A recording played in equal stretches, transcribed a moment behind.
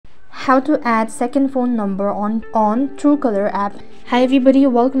how to add second phone number on Truecaller app. Hi everybody,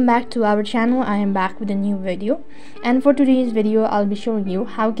 welcome back to our channel. I am back with a new video, and for today's video I'll be showing you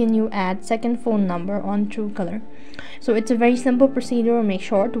how can you add second phone number on Truecaller. So it's a very simple procedure. Make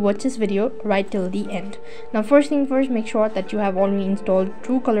sure to watch this video right till the end. Now first thing first, make sure that you have already installed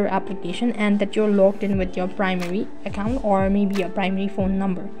Truecaller application and that you're logged in with your primary account or maybe your primary phone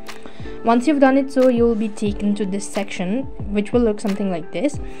number. Once you've done it, so you'll be taken to this section which will look something like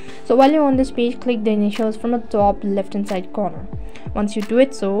this. So while you're on this page, click the initials from the top left hand side corner. Once you do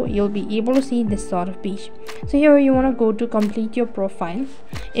it, so you'll be able to see this sort of page. So here you want to go to complete your profile.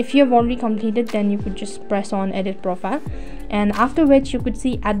 If you have already completed, then you could just press on edit profile, and after which you could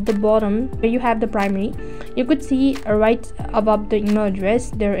see at the bottom where you have the primary, you could see right above the email address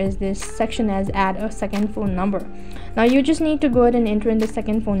there is this section as add a second phone number. Now you just need to go ahead and enter in the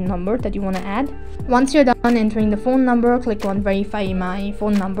second phone number that you want to add. Once you're done entering the phone number, click on verify my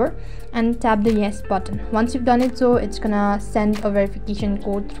phone number and tap the yes button. Once you've done it, so it's gonna send a verification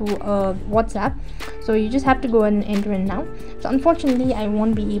code through WhatsApp. So you just have to go ahead and enter in now. So unfortunately I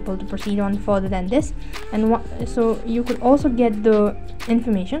won't be able to proceed on further than this, and so you could also get the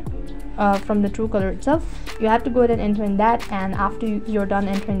information from the Truecaller itself. You have to go ahead and enter in that, and after you're done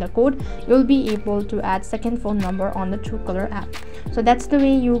entering the code, you'll be able to add second phone number on the Truecaller app. So that's the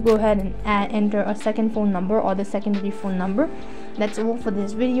way you go ahead and enter a second phone number or the secondary phone number. That's all for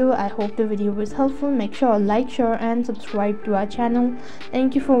this video. I hope the video was helpful. Make sure to like, share and subscribe to our channel.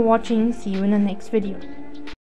 Thank you for watching. See you in the next video.